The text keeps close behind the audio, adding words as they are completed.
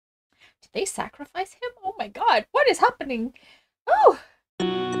Did they sacrifice him? Oh my god, what is happening? Oh!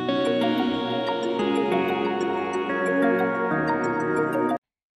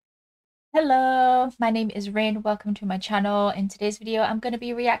 Hello, my name is Rain. Welcome to my channel. In today's video, I'm going to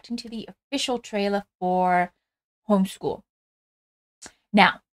be reacting to the official trailer for Homeschool.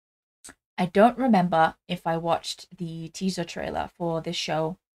 Now, I don't remember if I watched the teaser trailer for this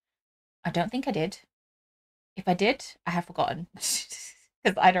show. I don't think I did. If I did, I have forgotten because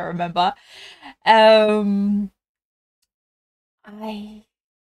I don't remember. I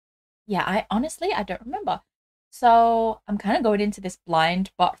honestly, I don't remember. So I'm kind of going into this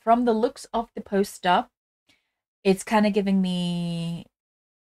blind, but from the looks of the poster, it's kind of giving me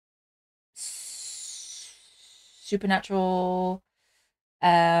supernatural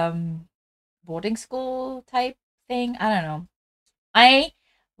boarding school type thing. I don't know. I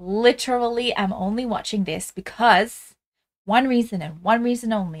literally am only watching this because one reason and one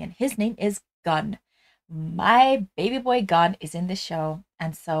reason only, and his name is Gun. My baby boy Gun is in this show,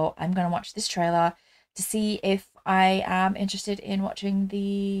 and so I'm gonna watch this trailer to see if I am interested in watching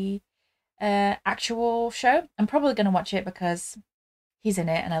the actual show. I'm probably gonna watch it because he's in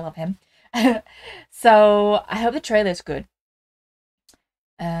it and I love him. So I hope the trailer is good.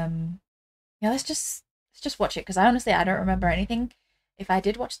 Yeah, let's just watch it because I honestly I don't remember anything if I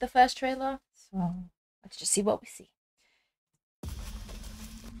did watch the first trailer. So let's just see what we see.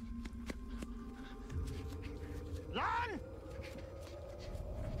 Run!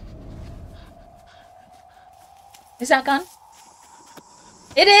 Is that Gun?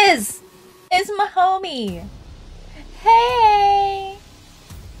 It is! It's my homie! Hey!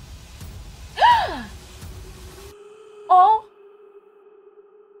 Oh!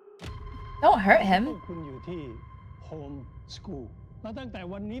 Don't hurt him. คุณอยู่ที่ Home School และตั้งแต่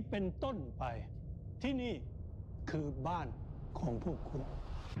วันนี้เป็นต้นไปที่นี่คือบ้านของพวกคุณ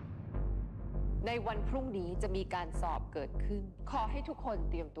ในวันพรุ่งนี้จะมีการสอบเกิดขึ้นขอให้ทุกคน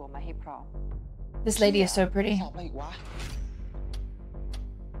เตรียมตัวมาให้พร้อม This lady is so pretty. สอบอะไรอีกวะ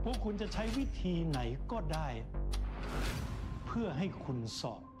พวกคุณจะใช้วิธีไหนก็ได้เพื่อให้คุณส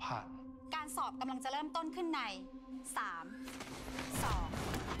อบผ่านการสอบกำลังจะเริ่มต้นขึ้นใน3 2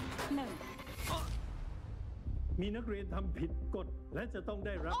 1มีนักเรียนทำผิดกฎและจะต้องไ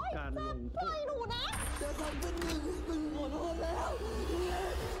ด้รับการลงโทษหนูนะจะทำเป็นขอโทษแล้ว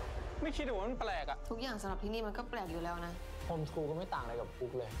ไม่คิดว่ามันแปลกอะทุกอย่างสำหรับที่นี่มันก็แปลกอยู่แล้วนะโฮมสคูลก็ไม่ต่างอะไรกับคุ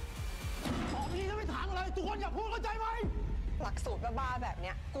กเลยของนี้ก็ไม่ต่างอะไรทุกคนอย่าพูดเข้าใจไหมหลักสูตรบ้าๆแบบเ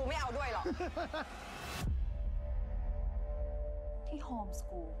นี้ยกูไม่เอาด้วยหรอกที่โฮมส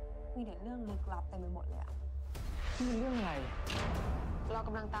คูลมีแต่เรื่องลึกลับเต็มไปหมดเลยอะนี่มันเรื่องอะไรเราก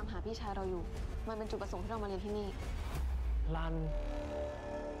ำลังตามหาพี่ชายเราอยู่มันเป็นจุดประสงค์ที่เรามาเรียนที่นี่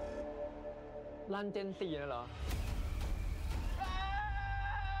รันเจน4น่ะเหรอ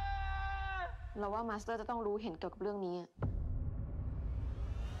เราว่ามาสเตอร์จะต้องรู้เห็นเกี่ยวกับเรื่องนี้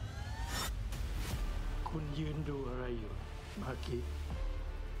คุณยืนดูอะไรอยู่มาคิ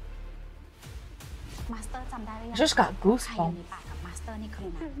มาสเตอร์จำได้หรือยัง Just got goosebumps. ใครอยู่ในป่ากับมาสเตอร์ในคื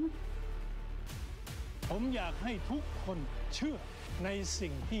นนั้นผมอยากให้ทุกคนเชื่อใน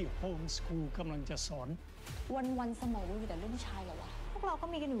สิ่งที่โฮมสคูลกำลังจะสอนวันสมองมีแต่เรื่องผู้ชายเหรอวะพวกเราก็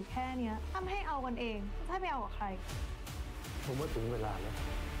มีกันอยู่แค่นี้ถ้าไม่ให้เอากันเองถ้าไปเอากับใครผมว่าถึงเวลาแล้ว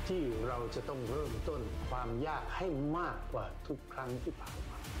ที่เราจะต้องเริ่มต้นความยากให้มากกว่าทุกครั้งที่ผ่าน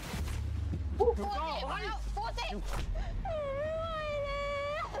มาฟูจิ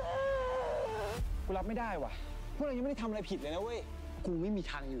กูรับไม่ได้ว่ะพวกเรายังไม่ได้ทำอะไรผิดเลยนะเว้ยกูไม่มี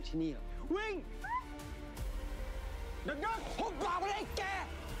ทางอยู่ที่นี่หรอกวิ่งเด็กๆผมบอกไปเลยแก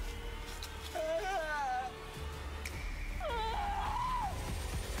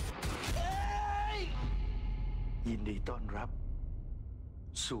ยินดีต้อนรับ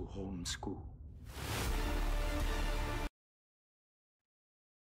สู่โฮมสคูล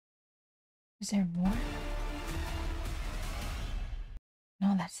Is there more? No,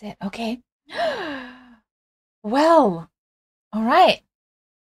 that's it. Okay. Well, all right.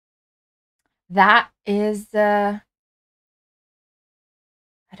 That is, I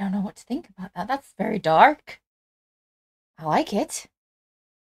don't know what to think about that. That's very dark. I like it.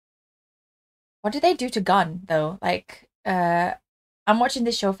 What did they do to Gun, though? Like, I'm watching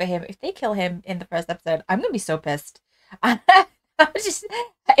this show for him. If they kill him in the first episode, I'm gonna be so pissed. Just,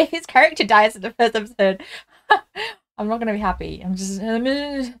 if his character dies in the first episode, I'm not gonna be happy. I'm just, I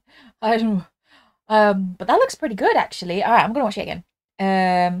don't. But that looks pretty good, actually. All right, I'm gonna watch it again.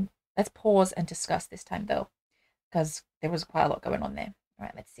 Let's pause and discuss this time though, because there was quite a lot going on there. All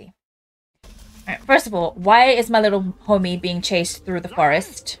right, let's see. All right, first of all, why is my little homie being chased through the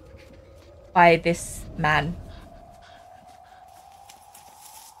forest by this man?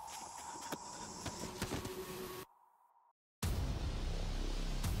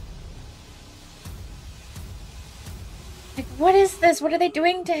 Like, what is this? What are they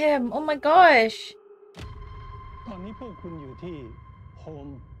doing to him? Oh my gosh. ตอนนี้พวกคุณอยู่ที่โฮม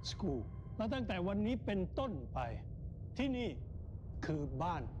สคูลและตั้งแต่วันนี้เป็นต้นไปที่นี่คือ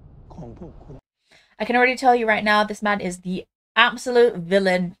บ้านของพวกคุณ I can already tell you right now, this man is the absolute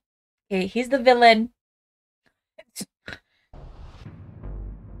villain. Okay, he's the villain.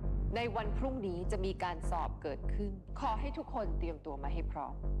 ในวันพรุ่งนี้จะมีการสอบเกิดขึ้น ขอให้ทุกคนเตรียมตัวมาให้พร้อ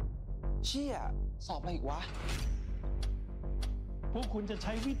ม เชี่ยสอบอะไรอีกวะ พวกคุณจะใ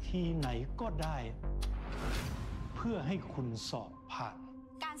ช้วิธีไหนก็ได้ เพื่อให้คุณสอบผ่าน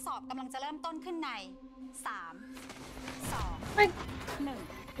การสอบกำลังจะเริ่มต้นขึ้นใน 3 2 Like,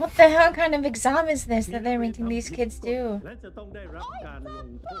 1 what the hell kind of exam is this that they're making these kids do? และจะต้องได้รับการลง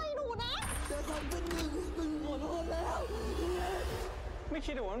โทษ ไม่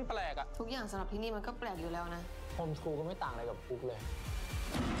คิดว่ามันแปลกอะ ทุกอย่างสำหรับที่นี่มันก็แปลกอยู่แล้วนะ โฮมสคูลก็ไม่ต่างอะไรกับคุกเลย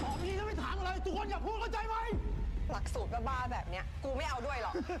ของนี้จะไม่ถามอะไรทุกคนอย่าพูดเข้าใจไหม หลักสูตรบ้าๆแบบเนี้ยกูไม่เอาด้วยหร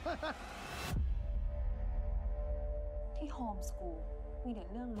อก ที่โฮมสกูลมีแต่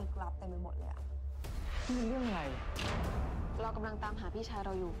เรื่องลึกลับเต็มไปหมดเลยอะ นี่มันเรื่องอะไร เรากำลังตามหาพี่ชายเร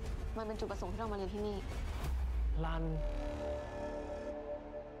าอยู่ มันเป็นจุดประสงค์ที่เรามาเรียนที่นี่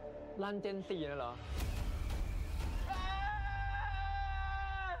รันเจน4น่ะเหรอ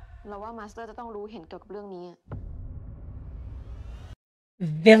เราว่ามาสเตอร์จะต้องรู้เห็นเกี่ยวกับเรื่องนี้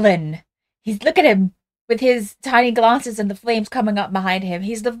Villain. Look at him with his tiny glasses and the flames coming up behind him.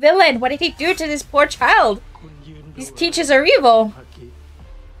 He's the villain. What did he do to this poor child? คุณยืนดู These teachers are evil. ภาคี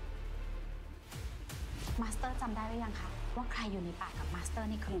มาสเตอร์จำได้หรือยังคะว่าใครอยู่ในป่ากับมาสเตอร์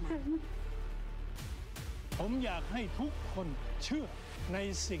ในคืนนั้น ผมอยากให้ทุกคนเชื่อใน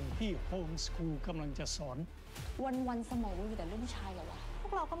สิ่งที่โฮมสคูลกำลังจะสอน วันๆสมองมีแต่เรื่องผู้ชายเหรอวะ พว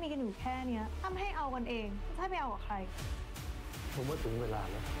กเราก็มีกันอยู่แค่เนี้ยทำให้เอากันเองไม่ใช่ไปเอากับใคร ผมว่าถึงเวลา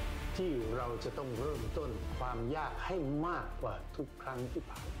แล้ว ที่เราจะต้องเริ่มต้นความยากให้มากกว่าทุกครั้งที่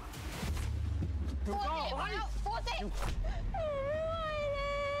ผ่านมา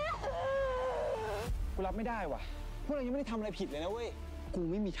กูรับไม่ได้ว่ะ พวกเรายังไม่ได้ทำอะไรผิดเลยนะเว้ย กู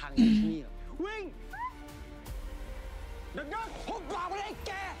ไม่มีทางอยู่ที่นี่หรอก วิ่งดังๆหุบปากไปเลยไอ้แ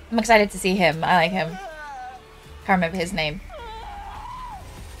ก I'm excited to see him. I like him. Can't remember his name.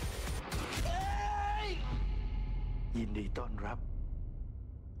 ยินดีต้อนรับ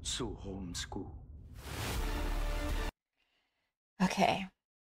สู่โฮมสคูล Okay.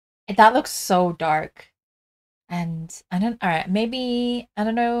 That looks so dark. And I don't, alright, maybe, I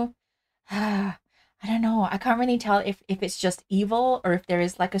don't know. I don't know. I can't really tell if it's just evil or if there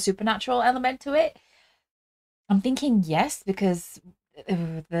is like a supernatural element to it. I'm thinking yes, because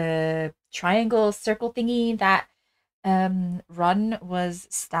the triangle circle thingy that Run was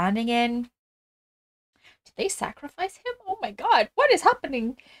standing in. Did they sacrifice him? Oh my god, what is happening?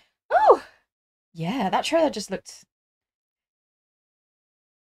 Oh, yeah, that trailer just looked...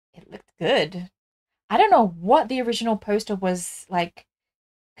 It looked good. I don't know what the original poster was like,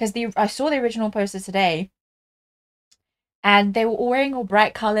 because I saw the original poster today, and they were all wearing all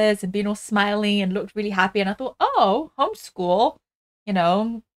bright colors and being all smiley and looked really happy, and I thought, oh, homeschool, you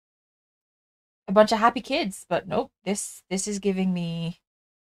know, a bunch of happy kids. But nope, this is giving me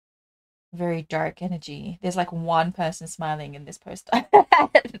very dark energy. There's like one person smiling in this poster.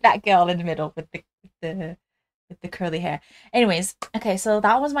 That girl in the middle with the curly hair. Anyways, okay, so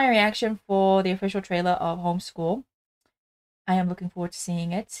that was my reaction for the official trailer of Homeschool. I am looking forward to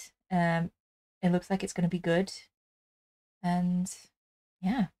seeing it. It looks like it's going to be good. And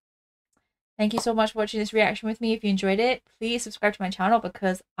yeah. Thank you so much for watching this reaction with me. If you enjoyed it, please subscribe to my channel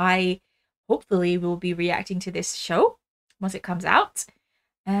because I hopefully will be reacting to this show once it comes out.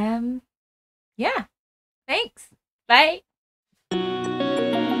 Yeah. Thanks. Bye.